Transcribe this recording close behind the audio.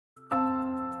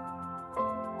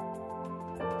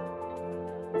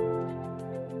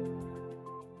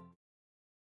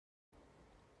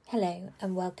Hello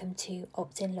and welcome to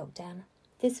Opt-in Lockdown.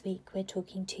 This week we're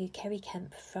talking to Kerry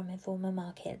Kemp from Informa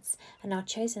Markets and our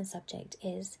chosen subject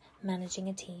is managing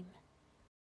a team.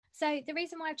 So the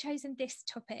reason why I've chosen this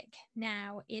topic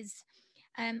now is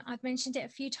I've mentioned it a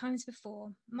few times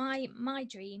before. My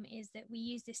dream is that we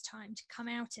use this time to come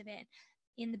out of it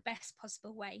in the best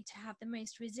possible way, to have the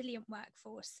most resilient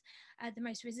workforce, the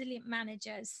most resilient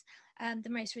managers, the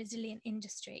most resilient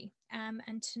industry,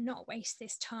 and to not waste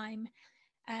this time,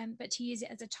 but to use it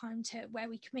as a time to where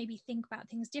we can maybe think about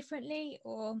things differently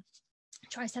or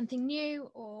try something new,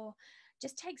 or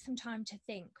just take some time to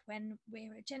think when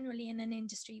we're generally in an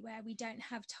industry where we don't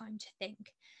have time to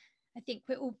think. I think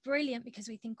we're all brilliant because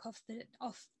we think off the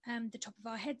top of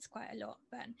our heads quite a lot,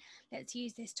 but let's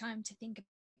use this time to think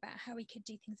about how we could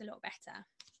do things a lot better.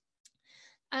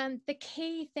 The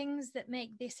key things that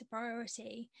make this a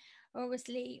priority,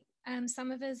 obviously,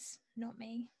 some of us, not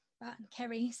me, but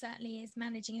Kerry certainly is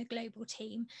managing a global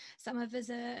team. Some of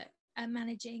us are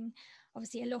managing,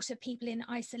 obviously, a lot of people in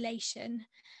isolation.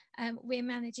 We're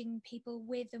managing people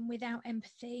with and without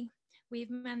empathy. We're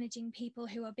managing people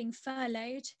who are being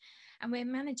furloughed, and we're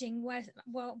managing what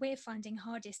we're finding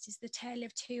hardest is the tale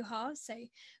of two halves. So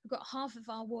we've got half of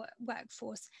our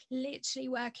workforce literally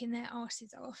working their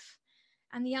arses off,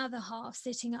 and the other half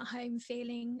sitting at home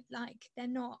feeling like they're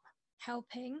not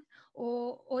helping,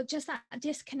 or just that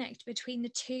disconnect between the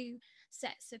two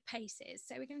sets of paces.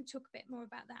 So we're going to talk a bit more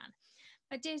about that.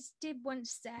 I did want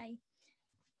to say,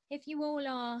 if you all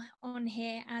are on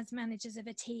here as managers of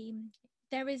a team,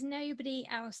 there is nobody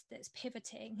else that's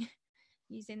pivoting,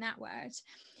 using that word,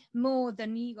 more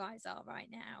than you guys are right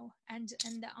now, and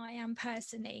that I am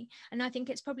personally. And I think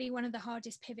it's probably one of the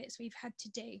hardest pivots we've had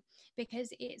to do,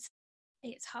 because it's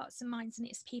hearts and minds and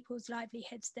it's people's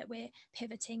livelihoods that we're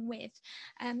pivoting with.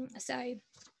 So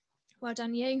well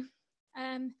done you.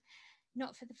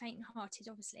 Not for the faint-hearted,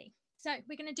 obviously. So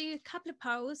we're going to do a couple of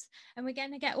polls, and we're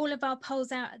going to get all of our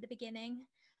polls out at the beginning.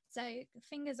 So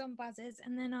fingers on buzzers,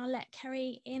 and then I'll let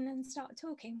Kerry in and start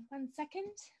talking. 1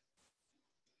 second.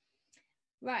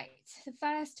 Right, the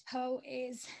first poll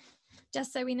is,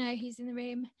 just so we know who's in the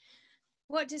room,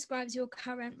 what describes your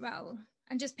current role?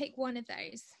 And just pick one of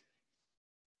those.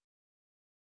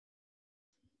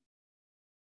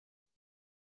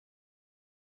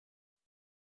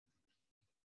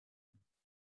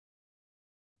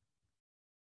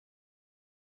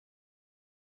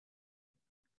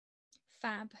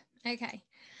 Fab. Okay.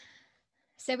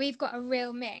 So we've got a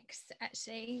real mix,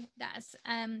 actually. That's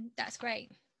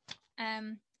great.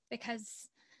 Because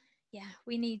yeah,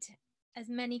 we need as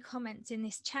many comments in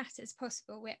this chat as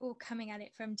possible. We're all coming at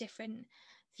it from different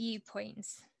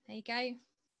viewpoints. There you go.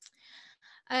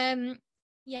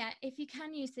 Yeah, if you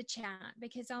can use the chat,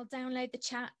 because I'll download the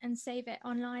chat and save it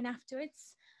online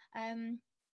afterwards. And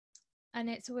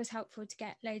it's always helpful to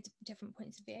get loads of different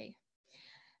points of view.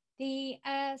 The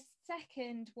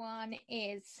second one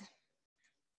is,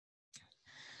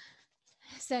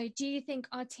 so do you think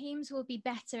our teams will be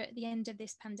better at the end of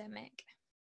this pandemic?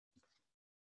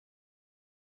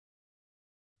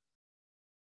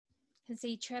 I can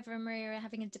see Trevor and Maria are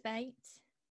having a debate.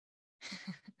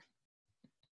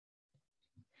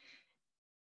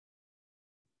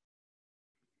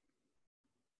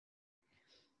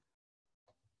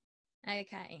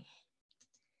 Okay.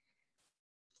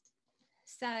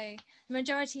 So the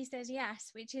majority says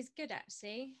yes, which is good,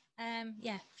 actually.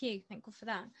 Yeah, phew, thankful for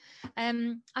that.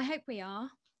 I hope we are.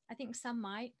 I think some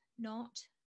might not,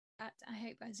 but I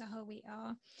hope as a whole we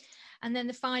are. And then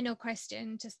the final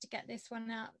question, just to get this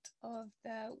one out of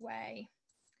the way.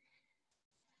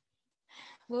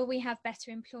 Will we have better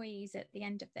employees at the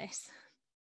end of this?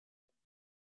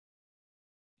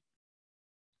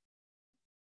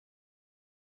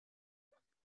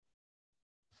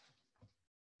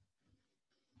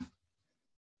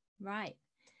 Right.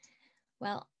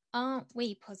 Well, aren't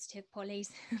we positive,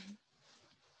 Pollies?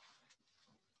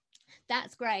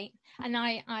 That's great. And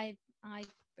I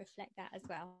reflect that as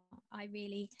well. I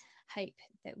really hope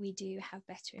that we do have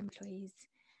better employees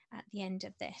at the end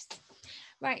of this.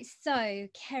 Right, so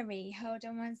Kerry, hold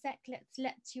on 1 sec. Let's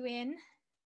let you in.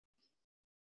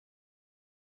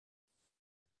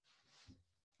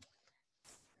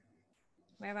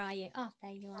 Where are you? Oh,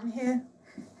 there you are. I'm here.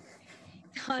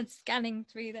 I'm scanning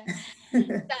through there.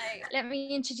 So let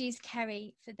me introduce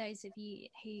Kerry for those of you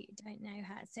who don't know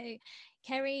her. So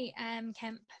Kerry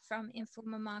Kemp from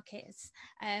Informa Markets.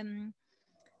 When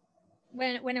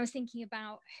I was thinking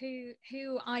about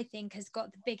who I think has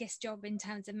got the biggest job in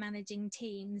terms of managing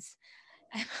teams,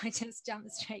 I just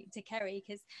jumped straight to Kerry,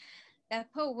 because the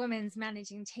poor woman's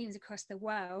managing teams across the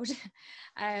world,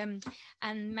 and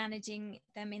managing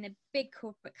them in a big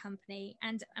corporate company,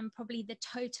 and probably the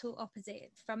total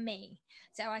opposite from me.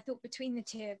 So I thought between the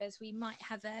two of us, we might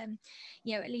have,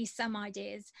 at least some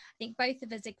ideas. I think both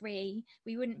of us agree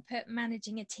we wouldn't put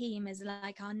managing a team as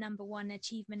like our number one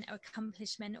achievement or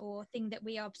accomplishment or thing that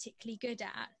we are particularly good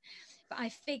at. But I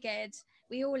figured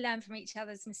we all learn from each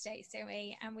other's mistakes, don't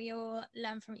we? And we all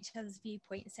learn from each other's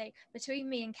viewpoints. So between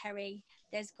me and Kerry,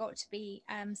 there's got to be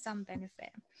some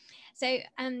benefit. So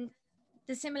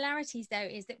the similarities, though,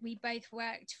 is that we both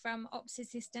worked from ops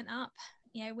assistant up.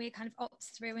 We're kind of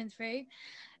ops through and through,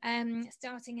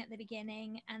 starting at the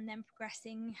beginning and then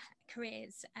progressing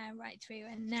careers right through.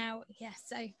 And now,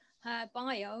 so her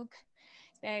biog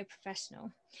is very professional,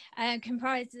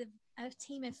 comprised of a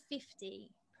team of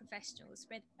 50 professionals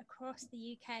spread across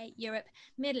the UK, Europe,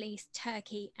 Middle East,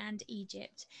 Turkey and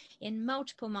Egypt in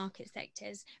multiple market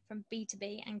sectors from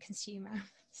B2B and consumer.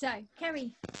 So,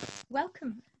 Kerry,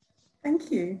 welcome. Thank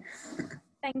you.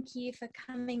 Thank you for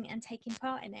coming and taking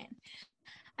part in it.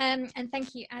 And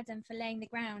thank you, Adam, for laying the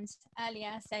ground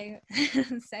earlier so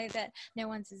that no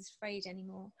one's as afraid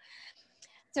anymore.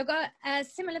 So I've got a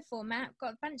similar format,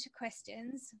 got a bunch of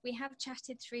questions. We have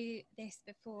chatted through this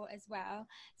before as well.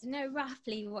 So know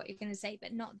roughly what you're going to say,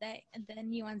 but not the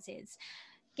nuances.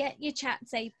 Get your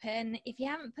chats open. If you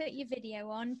haven't put your video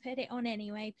on, put it on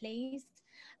anyway, please.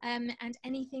 And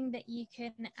anything that you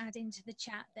can add into the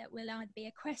chat that will either be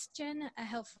a question, a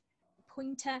helpful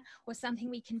pointer, or something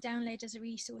we can download as a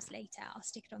resource later. I'll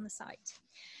stick it on the site.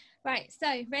 Right,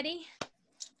 so ready?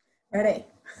 Ready.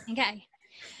 Okay.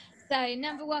 So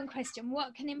number one question,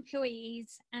 what can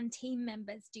employees and team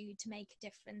members do to make a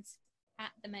difference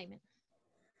at the moment?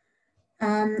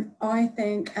 I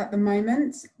think at the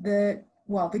moment, the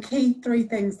key three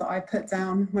things that I put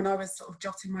down when I was sort of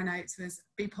jotting my notes was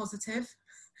be positive.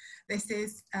 This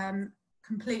is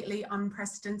completely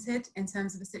unprecedented in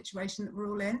terms of the situation that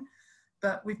we're all in,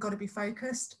 but we've got to be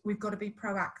focused, we've got to be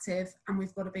proactive, and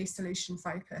we've got to be solution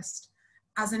focused.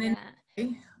 As an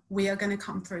industry, we are going to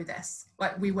come through this,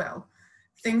 like we will.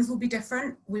 Things will be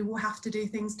different. We will have to do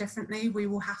things differently. We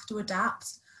will have to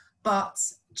adapt, but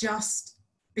just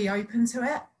be open to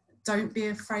it. Don't be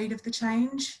afraid of the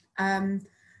change.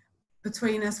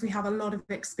 Between us, we have a lot of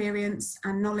experience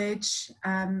and knowledge,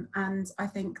 and I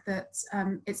think that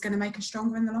it's going to make us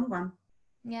stronger in the long run.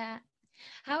 Yeah.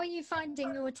 How are you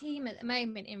finding your team at the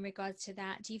moment in regards to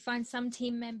that? Do you find some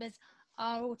team members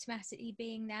are automatically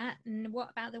being that, and what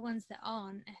about the ones that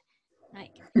aren't?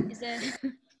 Like, is there...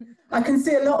 I can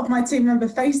see a lot of my team member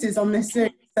faces on this Zoom,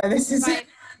 so this is right.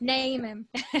 Name them.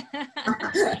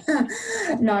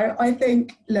 No, I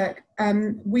think, look,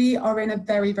 we are in a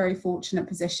very, very fortunate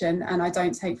position, and I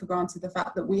don't take for granted the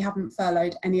fact that we haven't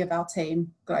furloughed any of our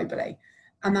team globally,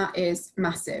 and that is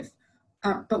massive.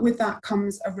 But with that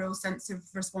comes a real sense of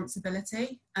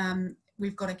responsibility.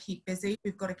 We've got to keep busy,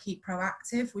 we've got to keep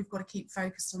proactive, we've got to keep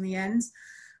focused on the end.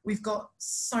 We've got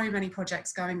so many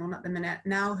projects going on at the minute.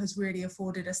 Now has really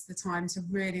afforded us the time to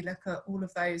really look at all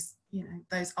of those,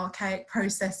 those archaic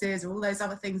processes, or all those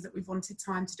other things that we've wanted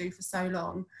time to do for so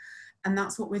long. And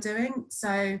that's what we're doing. So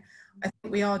I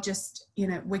think we are just,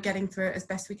 we're getting through it as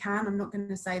best we can. I'm not going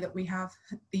to say that we have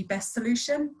the best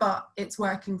solution, but it's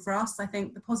working for us. I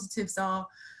think the positives are,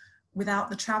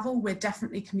 without the travel, we're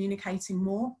definitely communicating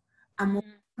more and more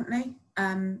frequently.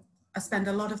 I spend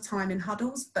a lot of time in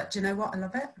huddles, but do you know what? I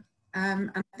love it. And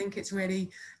I think it's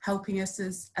really helping us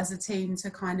as a team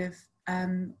to kind of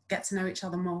get to know each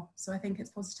other more. So I think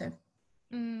it's positive.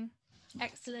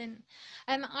 Excellent.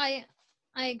 I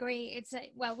agree. It's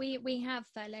we have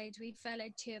furloughed. We've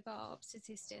furloughed 2 of our ops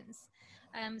assistants.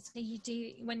 So you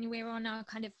do, when we're on our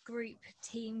kind of group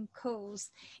team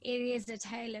calls, it is a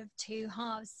tale of 2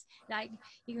 halves. Like,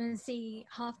 you can see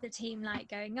half the team like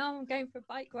going, oh, I'm going for a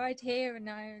bike ride here and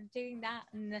I'm doing that,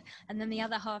 and then the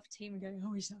other half team going,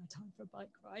 oh, it's not time for a bike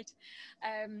ride,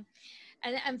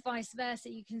 and vice versa.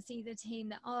 You can see the team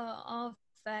that are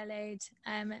furloughed,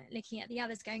 looking at the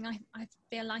others going, I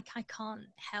feel like I can't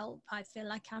help, I feel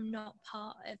like I'm not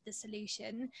part of the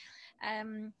solution.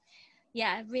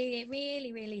 Really,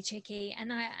 really, really tricky.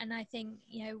 And I think,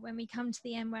 when we come to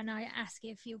the end, when I ask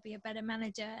if you'll be a better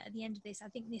manager at the end of this, I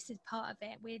think this is part of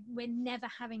it. We're never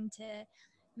having to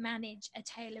manage a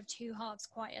tale of 2 halves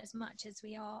quite as much as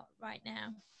we are right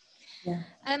now.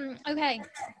 Okay,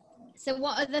 so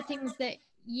what are the things that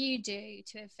you do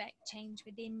to affect change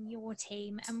within your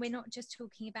team? And we're not just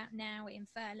talking about now in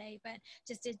furlough, but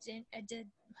just as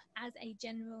a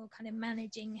general kind of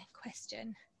managing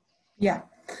question.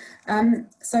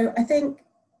 So I think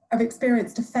I've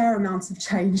experienced a fair amount of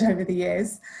change over the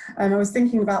years. I was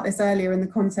thinking about this earlier in the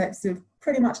context of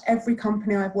pretty much every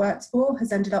company I've worked for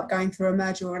has ended up going through a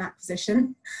merger or an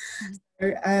acquisition.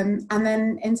 So, and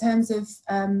then in terms of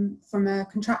from a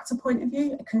contractor point of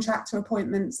view, contractor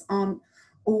appointments aren't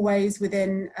always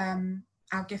within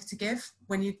our gift to give.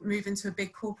 When you move into a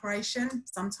big corporation,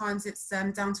 sometimes it's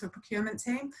down to a procurement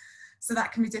team. So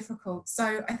that can be difficult.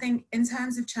 So I think in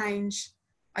terms of change,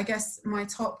 I guess my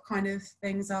top kind of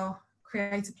things are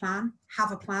create a plan,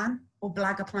 have a plan, or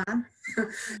blag a plan,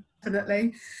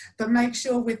 definitely. But make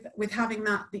sure with having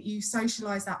that you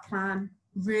socialise that plan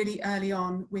really early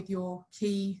on with your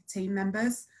key team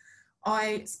members.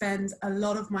 I spend a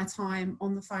lot of my time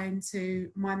on the phone to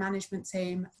my management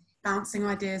team, bouncing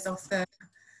ideas off them,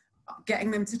 getting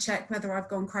them to check whether I've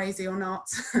gone crazy or not,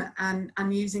 and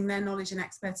using their knowledge and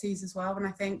expertise as well. And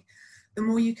I think the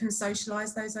more you can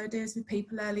socialise those ideas with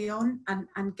people early on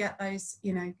and get those,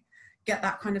 you know, get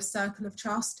that kind of circle of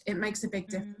trust, it makes a big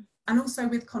difference. And also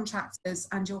with contractors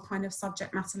and your kind of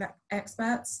subject matter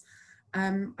experts,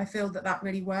 I feel that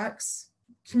really works.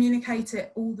 Communicate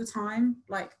it all the time,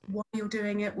 like why you're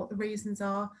doing it, what the reasons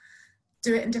are.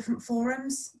 Do it in different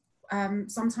forums.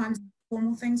 Sometimes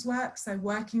formal things work, so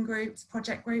working groups,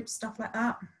 project groups, stuff like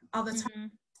that. Other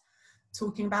times,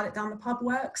 talking about it down the pub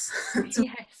works.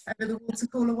 Yes. Over the water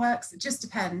cooler works. It just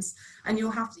depends, and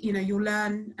you'll have to, you know, you'll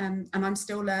learn. And I'm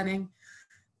still learning.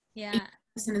 Yeah. Each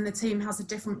person in the team has a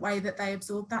different way that they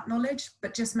absorb that knowledge,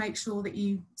 but just make sure that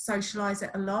you socialize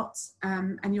it a lot,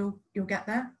 and you'll get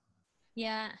there.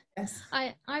 Yeah. Yes.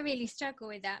 I really struggle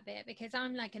with that bit because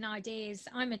I'm like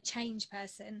I'm a change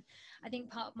person. I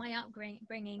think part of my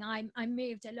upbringing, I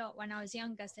moved a lot when I was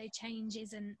younger, so change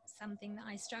isn't something that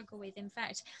I struggle with. In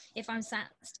fact, if I'm sat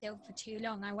still for too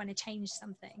long, I want to change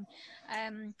something,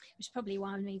 which is probably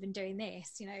why I'm even doing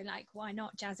this, you know, like why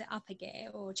not jazz it up a gear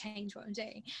or change what I'm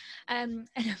doing. And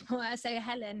so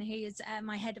Helen, who's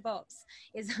my head of ops,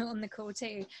 is on the call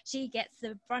too. She gets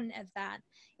the brunt of that.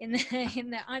 In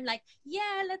the I'm like,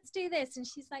 yeah, let's do this, and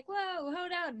she's like, whoa,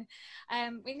 hold on,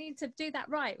 we need to do that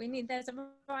right. There's a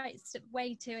right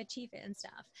way to achieve it and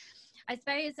stuff. I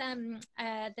suppose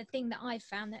the thing that I've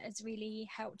found that has really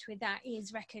helped with that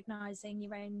is recognizing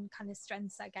your own kind of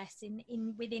strengths, I guess,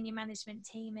 in within your management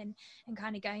team, and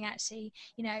kind of going, actually,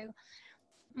 you know,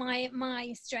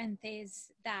 my strength is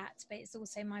that, but it's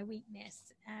also my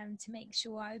weakness, to make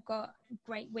sure I've got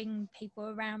great wing people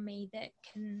around me that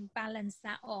can balance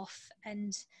that off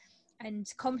and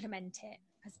complement it,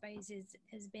 I suppose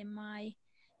has been my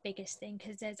biggest thing,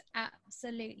 because there's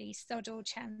absolutely sod all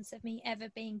chance of me ever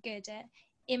being good at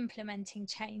implementing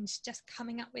change. Just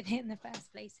coming up with it in the first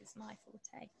place is my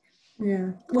forte.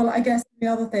 Yeah, well, I guess the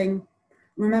other thing,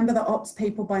 remember that ops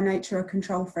people by nature are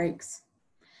control freaks.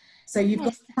 So you've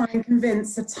got to try and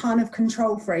convince a ton of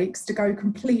control freaks to go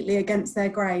completely against their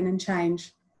grain and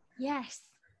change. Yes.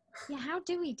 Yeah, how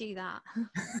do we do that?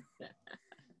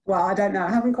 Well, I don't know. I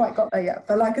haven't quite got there yet.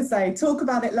 But like I say, talk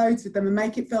about it loads with them and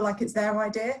make it feel like it's their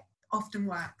idea. Often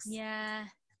works. Yeah.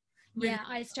 Really. Yeah,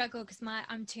 I struggle because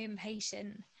I'm too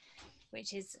impatient,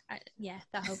 which is,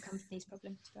 the whole company's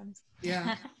problem, to be honest.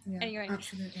 Yeah, Anyway.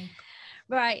 Absolutely.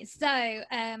 Right, so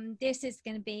this is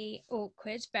going to be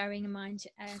awkward, bearing in mind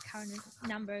current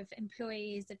number of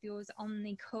employees of yours on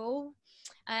the call.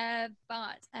 So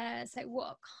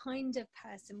what kind of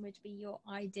person would be your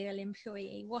ideal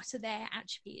employee? What are their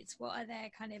attributes? What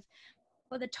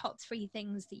are the top 3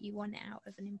 things that you want out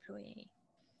of an employee?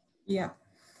 Yeah.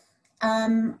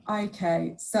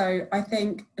 Okay, so I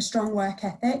think a strong work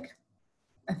ethic.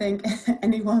 I think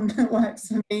anyone that works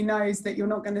for me knows that you're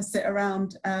not going to sit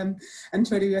around and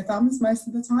twiddle your thumbs most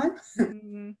of the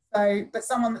time. So, but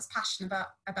someone that's passionate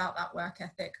about that work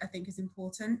ethic, I think, is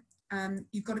important.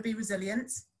 You've got to be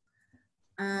resilient,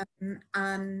 but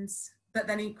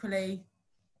then equally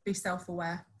be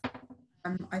self-aware.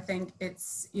 I think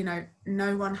it's, you know,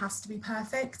 no one has to be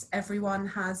perfect. Everyone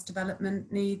has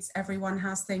development needs. Everyone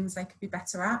has things they could be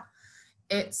better at.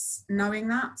 It's knowing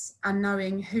that and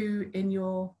knowing who in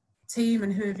your team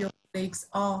and who of your colleagues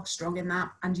are strong in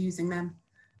that and using them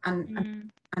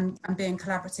and being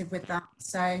collaborative with that.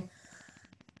 So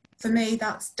for me,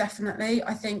 that's definitely,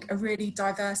 I think, a really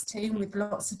diverse team with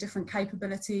lots of different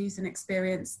capabilities and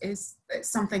experience it's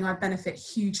something I benefit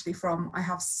hugely from. I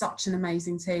have such an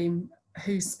amazing team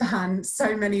who span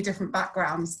so many different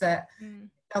backgrounds that it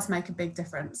does make a big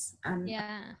difference. And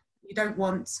you don't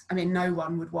want, I mean, no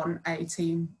one would want a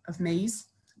team of me's.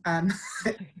 I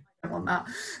don't want that.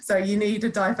 So you need a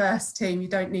diverse team. You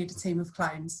don't need a team of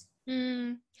clones.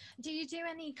 Do you do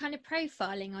any kind of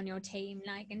profiling on your team,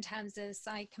 like in terms of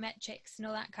psychometrics and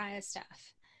all that kind of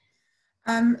stuff?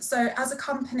 So as a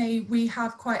company, we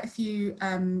have quite a few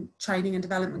training and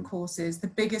development courses. The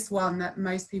biggest one that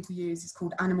most people use is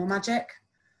called Animal Magic.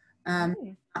 So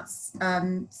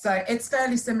it's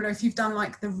fairly similar. If you've done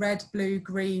like the red, blue,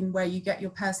 green, where you get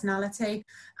your personality,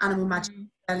 Animal Magic is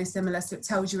fairly similar. So it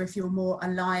tells you if you're more a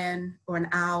lion or an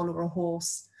owl or a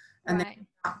horse, and then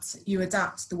you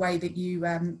adapt the way that you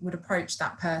would approach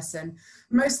that person.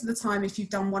 Most of the time, if you've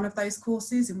done one of those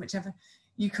courses, in whichever,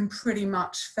 you can pretty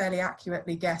much fairly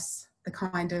accurately guess the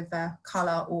kind of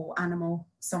colour or animal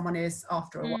someone is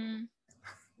after a while.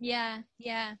 Yeah,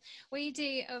 we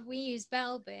do. We use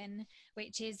Belbin,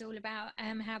 which is all about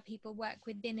how people work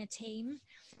within a team.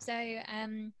 So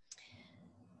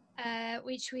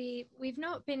which we've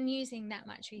not been using that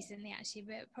much recently, actually,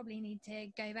 but probably need to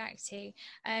go back to.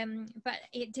 But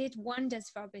it did wonders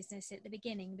for our business at the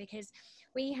beginning, because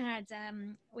we had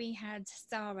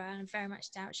Sarah, and I very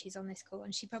much doubt she's on this call,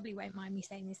 and she probably won't mind me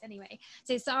saying this anyway.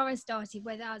 So Sarah started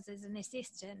with us as an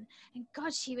assistant, and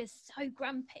God, she was so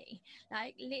grumpy,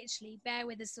 like literally bear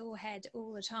with a sore head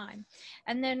all the time.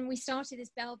 And then we started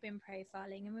this Belbin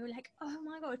profiling, and we were like, oh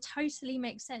my God, totally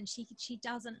makes sense. She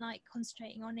doesn't like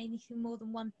concentrating on anything more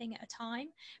than one thing at a time.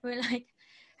 We were like,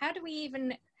 how do we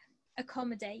even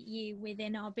accommodate you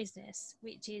within our business,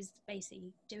 which is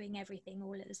basically doing everything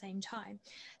all at the same time?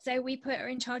 So we put her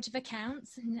in charge of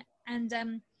accounts,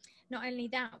 and not only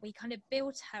that, we kind of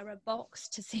built her a box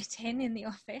to sit in the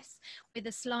office with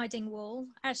a sliding wall.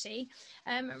 Actually,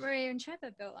 Maria and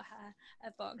Trevor built her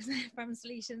a box from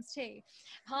Solutions too.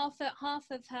 Half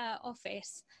of her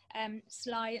office,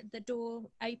 the door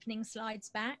opening slides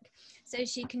back, so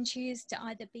she can choose to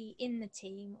either be in the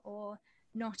team or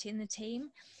not in the team.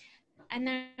 And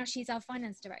now she's our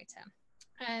finance director,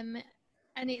 and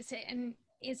it's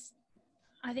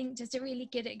I think just a really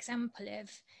good example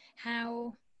of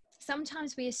how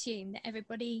sometimes we assume that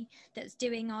everybody that's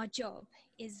doing our job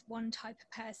is one type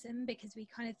of person, because we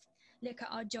kind of look at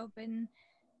our job and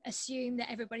assume that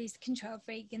everybody's a control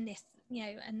freak and this,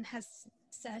 and has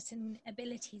certain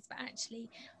abilities. But actually,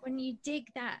 when you dig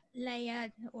that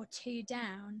layer or two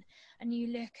down and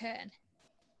you look at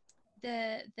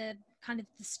the kind of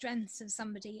the strengths of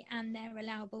somebody and their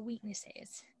allowable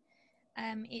weaknesses,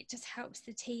 it just helps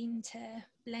the team to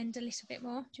blend a little bit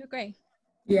more. Do you agree?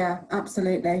 Yeah,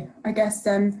 absolutely. I guess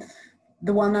the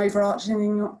one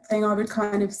overarching thing I would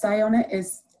kind of say on it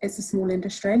is it's a small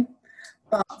industry,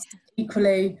 but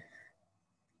equally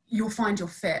you'll find your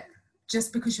fit.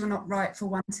 Just because you're not right for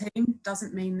one team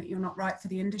doesn't mean that you're not right for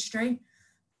the industry.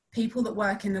 People that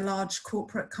work in a large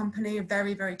corporate company are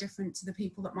very, very different to the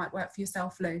people that might work for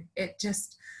yourself, Lou. It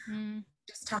just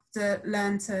have to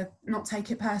learn to not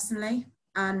take it personally,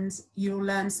 and you'll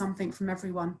learn something from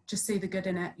everyone. Just see the good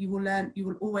in it. You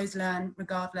will always learn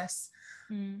regardless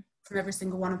from every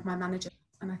single one of my managers.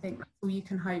 And I think that's all you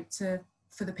can hope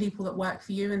for the people that work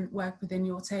for you and work within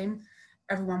your team.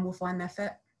 Everyone will find their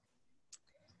fit.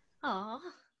 Aww.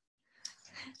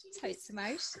 Totes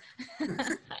emote.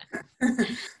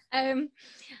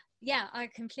 Yeah, I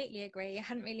completely agree. I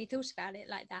hadn't really thought about it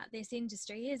like that. This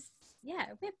industry is,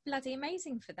 we're bloody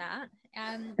amazing for that.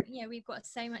 We've got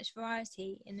so much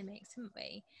variety in the mix, haven't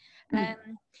we?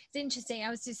 It's interesting.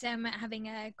 I was just having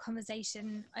a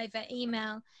conversation over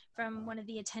email from one of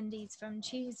the attendees from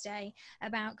Tuesday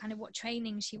about kind of what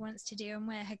training she wants to do and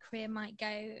where her career might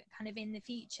go kind of in the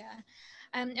future.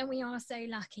 And we are so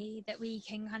lucky that we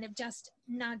can kind of just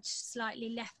nudge slightly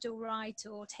left or right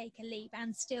or take a leap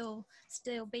and still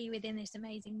be within this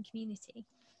amazing community.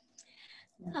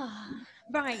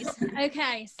 Right.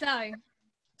 Okay. So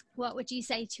what would you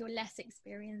say to your less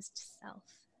experienced self?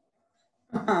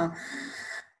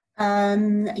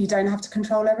 You don't have to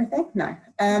control everything. No.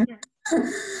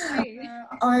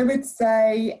 I would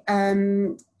say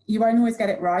you won't always get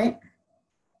it right,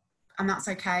 and that's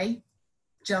okay.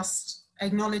 Just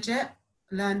acknowledge it,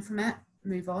 learn from it,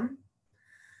 move on.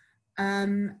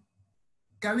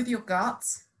 Go with your gut.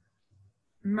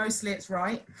 Mostly it's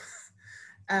right.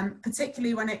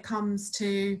 Particularly when it comes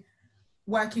to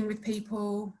working with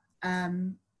people,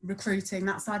 recruiting,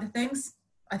 that side of things.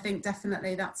 I think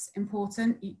definitely that's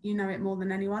important. You know it more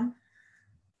than anyone.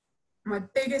 My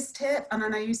biggest tip, and I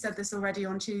know you said this already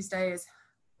on Tuesday, is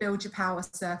build your power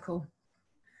circle.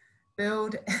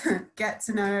 Get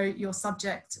to know your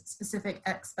subject specific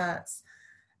experts.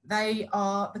 They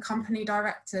are the company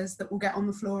directors that will get on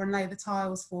the floor and lay the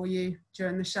tiles for you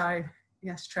during the show.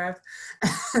 Yes, Trev.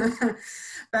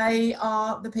 They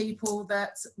are the people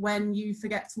that when you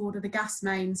forget to order the gas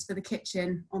mains for the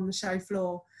kitchen on the show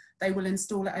floor, they will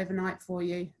install it overnight for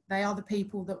you. They are the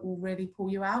people that will really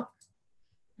pull you out.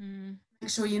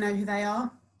 Make sure you know who they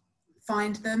are.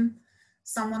 Find them.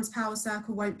 someone's power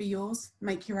circle won't be yours.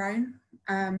 Make your own.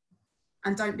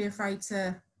 And don't be afraid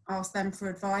to ask them for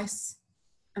advice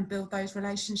and build those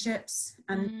relationships.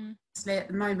 And obviously at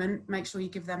the moment, make sure you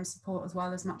give them support as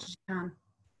well as much as you can.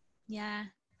 Yeah,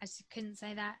 I just couldn't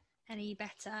say that any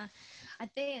better. I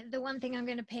think the one thing I'm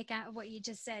going to pick out of what you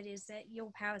just said is that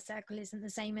your power circle isn't the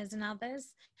same as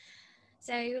another's.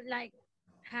 So like,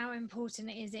 how important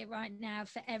is it right now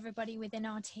for everybody within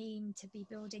our team to be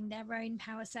building their own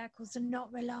power circles and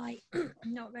not rely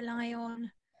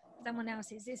on someone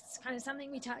else's? This is kind of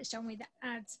something we touched on with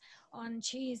ads on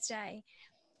Tuesday.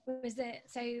 Was that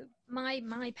so? My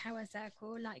power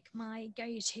circle, like my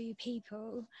go-to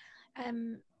people,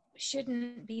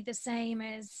 shouldn't be the same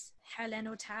as Helen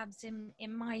or Tabs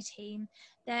in my team.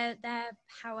 Their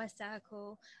power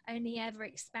circle only ever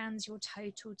expands your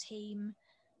total team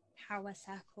power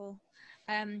circle.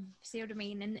 See what I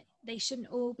mean? And they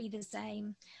shouldn't all be the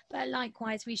same. But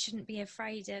likewise, we shouldn't be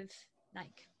afraid of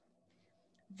like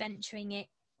venturing it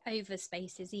over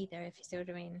spaces either, if you see what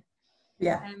I mean.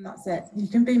 Yeah, that's it. You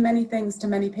can be many things to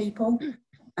many people.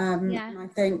 And I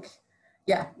think,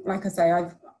 like I say,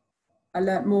 I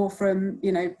learnt more from,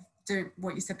 do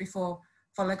what you said before,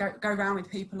 go around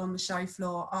with people on the show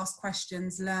floor, ask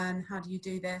questions, learn, how do you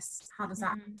do this? How does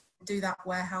that do that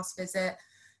warehouse visit?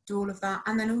 Do all of that.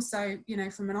 And then also,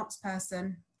 from an ops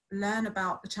person, learn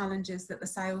about the challenges that the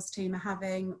sales team are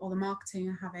having or the marketing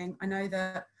are having. I know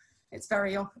that it's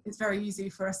very easy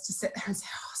for us to sit there and say,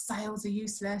 oh, sales are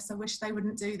useless. I wish they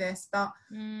wouldn't do this. But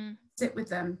sit with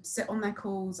them, sit on their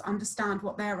calls, understand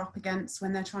what they're up against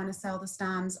when they're trying to sell the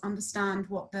stands, understand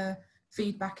what the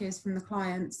feedback is from the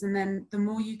clients. And then the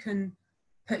more you can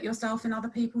put yourself in other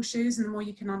people's shoes and the more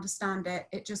you can understand it,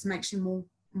 it just makes you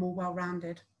more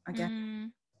well-rounded, I guess.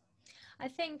 I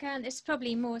think this is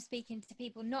probably more speaking to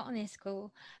people not on this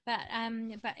call, but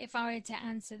if I were to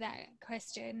answer that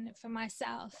question for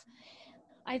myself,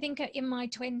 I think in my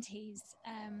 20s,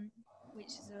 which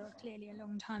is clearly a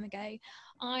long time ago,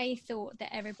 I thought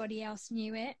that everybody else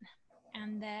knew it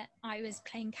and that I was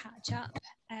playing catch up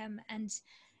and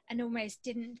almost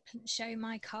didn't show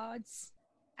my cards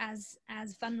as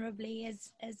vulnerably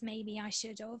as maybe I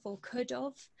should have or could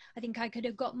have. I think I could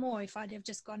have got more if I'd have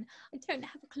just gone, I don't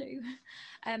have a clue,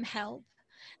 help.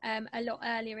 A lot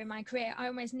earlier in my career, I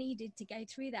almost needed to go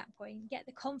through that point, get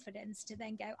the confidence to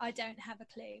then go, I don't have a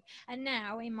clue. And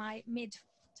now in my mid to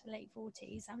late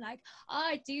 40s, I'm like,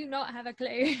 I do not have a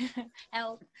clue.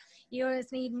 Help. You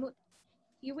always need more.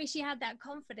 You wish you had that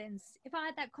confidence. If I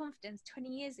had that confidence 20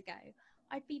 years ago,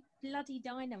 I'd be bloody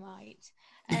dynamite.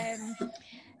 And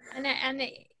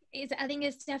it is, I think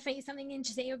it's definitely something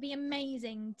interesting. It would be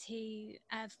amazing to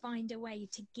find a way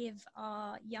to give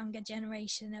our younger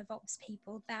generation of ops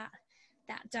people that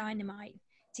dynamite,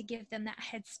 to give them that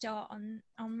head start on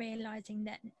realizing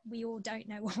that we all don't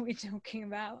know what we're talking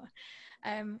about.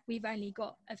 We've only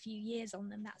got a few years on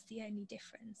them. That's the only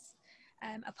difference,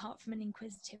 apart from an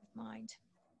inquisitive mind.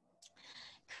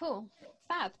 Cool,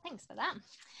 fab, thanks for that.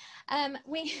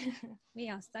 We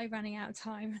are so running out of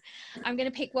time. I'm going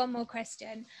to pick one more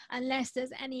question, unless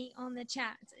there's any on the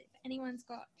chat. If anyone's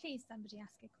got, please somebody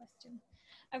ask a question,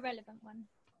 a relevant one,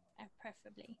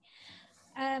 preferably.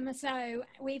 So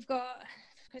we've got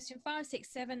question 5, 6,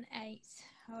 7, 8.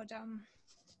 Hold on.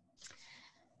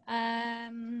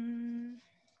 I'm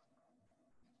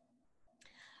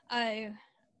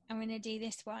going to do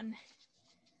this one.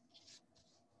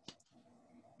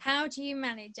 How do you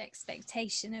manage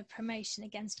expectation of promotion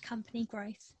against company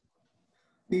growth?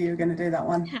 Knew you were going to do that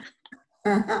one.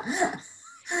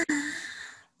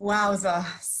 Wowza.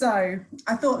 So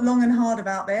I thought long and hard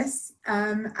about this,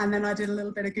 and then I did a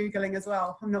little bit of Googling as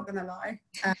well, I'm not going to lie,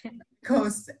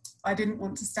 because I didn't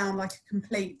want to sound like a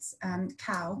complete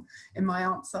cow in my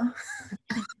answer.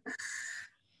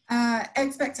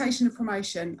 Expectation of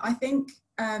promotion. I think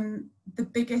the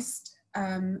biggest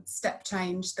step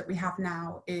change that we have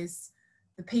now is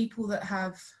the people that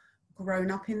have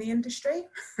grown up in the industry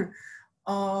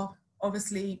are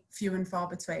obviously few and far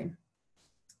between.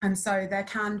 And so there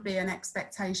can be an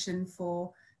expectation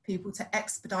for people to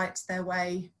expedite their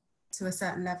way to a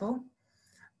certain level.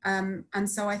 And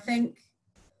so I think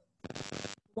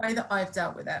the way that I've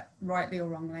dealt with it, rightly or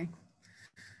wrongly,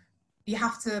 you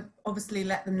have to obviously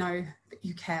let them know that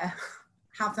you care.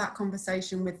 Have that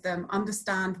conversation with them,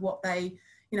 understand what they,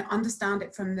 understand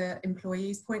it from the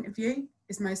employee's point of view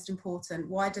is most important.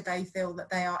 Why do they feel that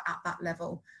they are at that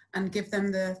level? And give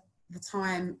them the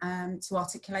time to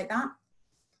articulate that.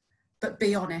 But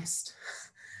be honest.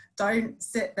 Don't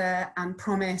sit there and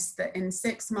promise that in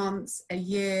 6 months, a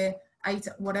year, 8,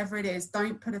 whatever it is.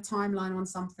 Don't put a timeline on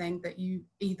something that you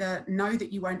either know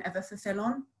that you won't ever fulfill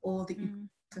on, or that you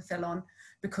fulfill on,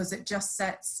 because it just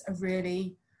sets a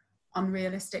really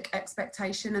unrealistic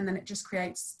expectation, and then it just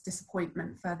creates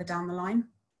disappointment further down the line.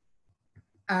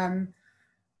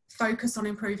 Focus on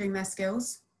improving their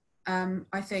skills.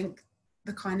 I think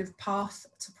the kind of path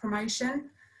to promotion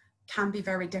can be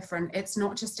very different. It's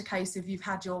not just a case of you've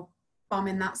had your bum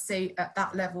in that seat at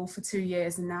that level for 2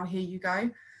 years and now here you go.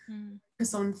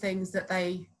 Focus on things that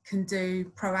they can do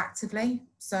proactively.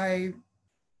 So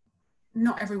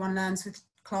not everyone learns with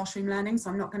classroom learning, so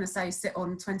I'm not going to say sit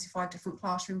on 25 different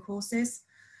classroom courses.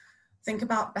 Think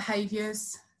about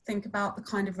behaviours, think about the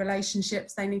kind of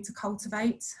relationships they need to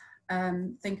cultivate,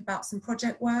 think about some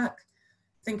project work,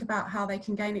 think about how they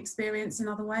can gain experience in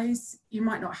other ways. You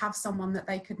might not have someone that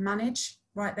they could manage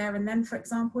right there and then, for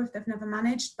example, if they've never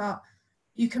managed, but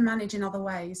you can manage in other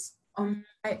ways.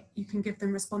 You can give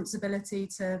them responsibility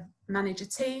to manage a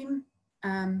team,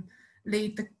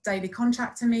 lead the daily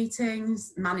contractor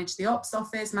meetings, manage the ops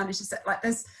office, manage the set. Like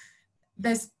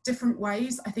there's different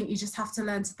ways. I think you just have to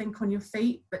learn to think on your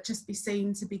feet, but just be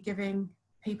seen to be giving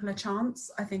people a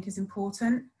chance, I think is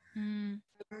important.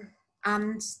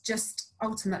 And just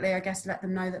ultimately, I guess, let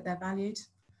them know that they're valued.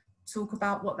 Talk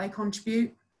about what they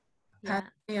contribute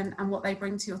personally and what they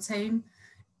bring to your team,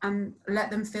 and let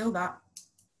them feel that,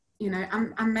 you know,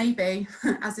 and maybe,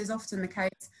 as is often the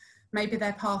case, maybe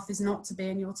their path is not to be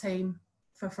in your team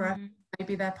for forever.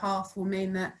 Maybe their path will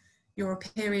mean that you're a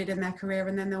period in their career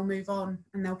and then they'll move on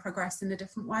and they'll progress in a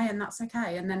different way, and that's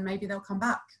okay. And then maybe they'll come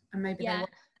back and maybe they won't,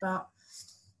 but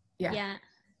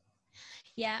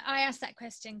I asked that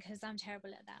question because I'm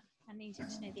terrible at that. I needed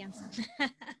to know the answer.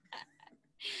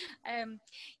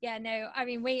 I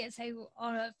mean,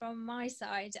 from my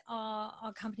side,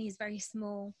 our company is very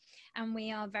small, and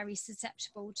we are very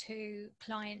susceptible to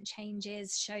client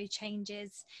changes, show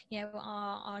changes. You know,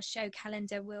 our show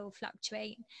calendar will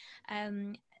fluctuate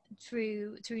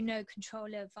through no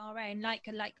control of our own, like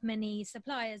many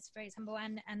suppliers, for example,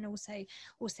 and also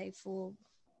for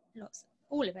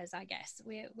all of us, I guess.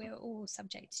 We're all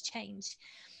subject to change.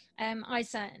 I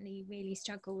certainly really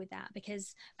struggle with that,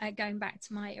 because going back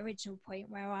to my original point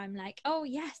where I'm like, oh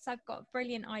yes, I've got a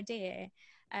brilliant idea,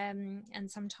 and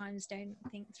sometimes don't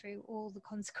think through all the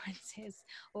consequences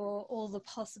or all the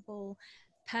possible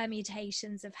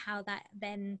permutations of how that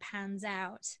then pans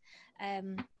out.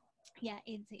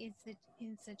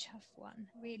 It's a tough one,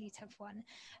 really tough one.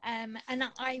 And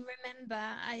I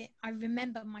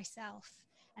remember myself,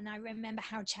 and I remember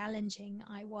how challenging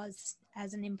I was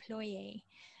as an employee.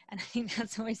 And I think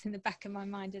that's always in the back of my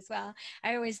mind as well.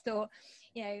 I always thought,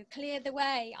 you know, clear the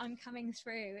way, I'm coming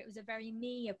through. It was a very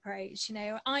me approach, you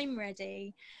know, I'm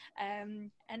ready.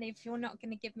 And if you're not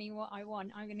going to give me what I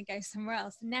want, I'm going to go somewhere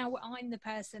else. And now I'm the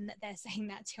person that they're saying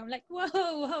that to. I'm like, whoa,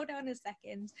 hold on a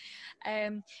second.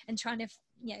 And trying to,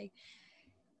 you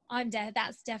know,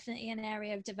 that's definitely an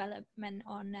area of development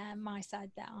on my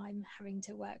side that I'm having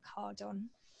to work hard on.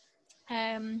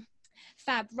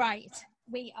 Fab, right.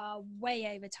 We are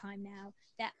way over time now.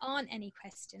 There aren't any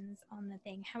questions on the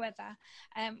thing. However,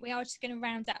 we are just going to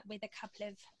round up with a couple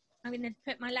of, I'm going to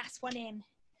put my last one in.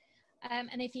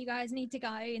 And if you guys need to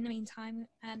go in the meantime,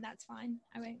 that's fine.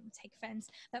 I won't take offense.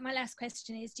 But my last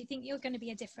question is, do you think you're going to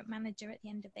be a different manager at the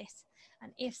end of this?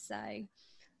 And if so,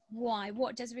 why?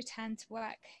 What does return to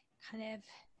work kind of,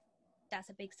 that's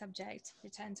a big subject,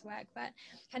 return to work, but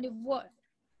kind of what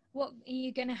are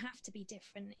you going to have to be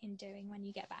different in doing when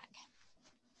you get back?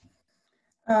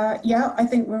 I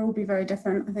think we'll all be very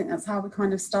different. I think that's how we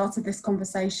kind of started this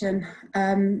conversation.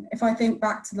 If I think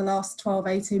back to the last 12,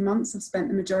 18 months, I've spent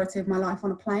the majority of my life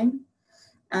on a plane.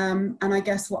 And I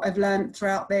guess what I've learned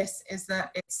throughout this is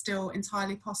that it's still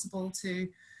entirely possible to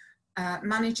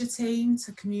manage a team,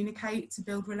 to communicate, to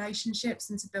build relationships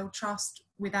and to build trust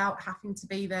without having to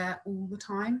be there all the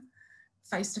time.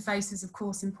 Face-to-face is of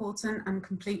course important and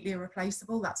completely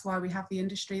irreplaceable. That's why we have the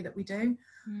industry that we do.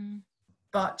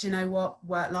 But do you know what?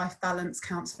 Work-life balance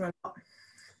counts for a lot.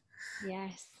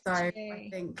 Yes. So true.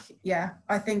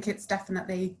 I think it's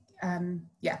definitely, for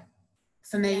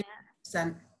me,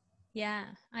 100%. Yeah,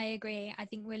 I agree. I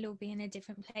think we'll all be in a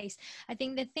different place. I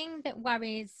think the thing that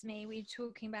worries me, we were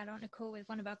talking about on a call with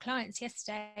one of our clients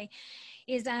yesterday,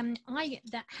 is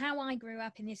how I grew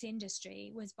up in this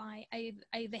industry was by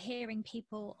overhearing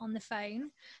people on the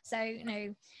phone. So, you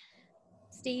know,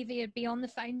 Stevie would be on the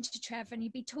phone to Trevor and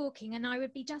he'd be talking and I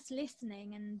would be just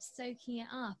listening and soaking it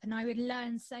up, and I would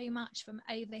learn so much from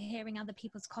overhearing other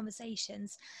people's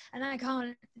conversations. And I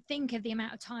can't think of the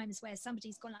amount of times where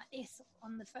somebody's gone like this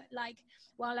on the phone, like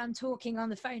while I'm talking on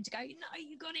the phone, to go, no,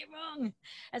 you got it wrong,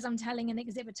 as I'm telling an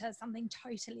exhibitor something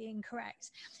totally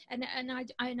incorrect. And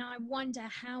I wonder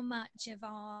how much of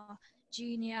our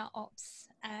junior ops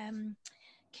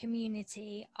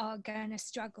community are going to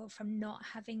struggle from not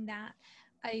having that,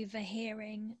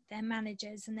 overhearing their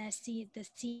managers and the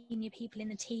senior people in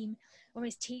the team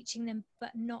almost teaching them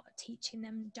but not teaching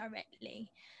them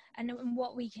directly, and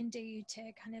what we can do to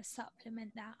kind of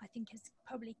supplement that, I think, is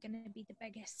probably going to be the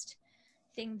biggest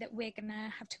thing that we're going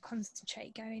to have to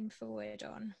concentrate going forward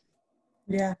on.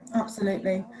 Yeah,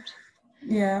 absolutely.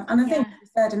 Yeah, and I think, like you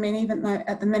said, I mean, even though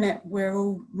at the minute we're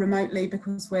all remotely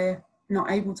because we're not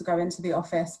able to go into the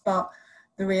office, but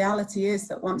the reality is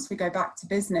that once we go back to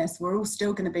business, we're all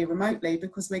still going to be remotely,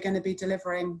 because we're going to be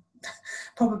delivering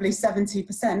probably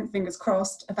 70%, fingers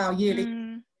crossed, of our yearly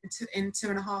in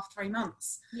 2.5, 3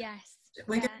 months. Yes.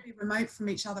 We're going to be remote from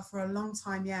each other for a long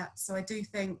time yet. So I do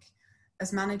think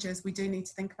as managers, we do need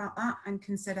to think about that and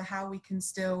consider how we can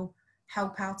still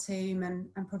help our team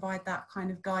and provide that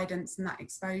kind of guidance and that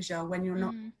exposure when you're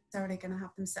not necessarily going to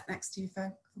have them sit next to you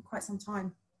for quite some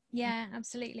time. Yeah,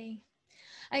 absolutely.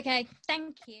 Okay,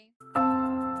 thank you.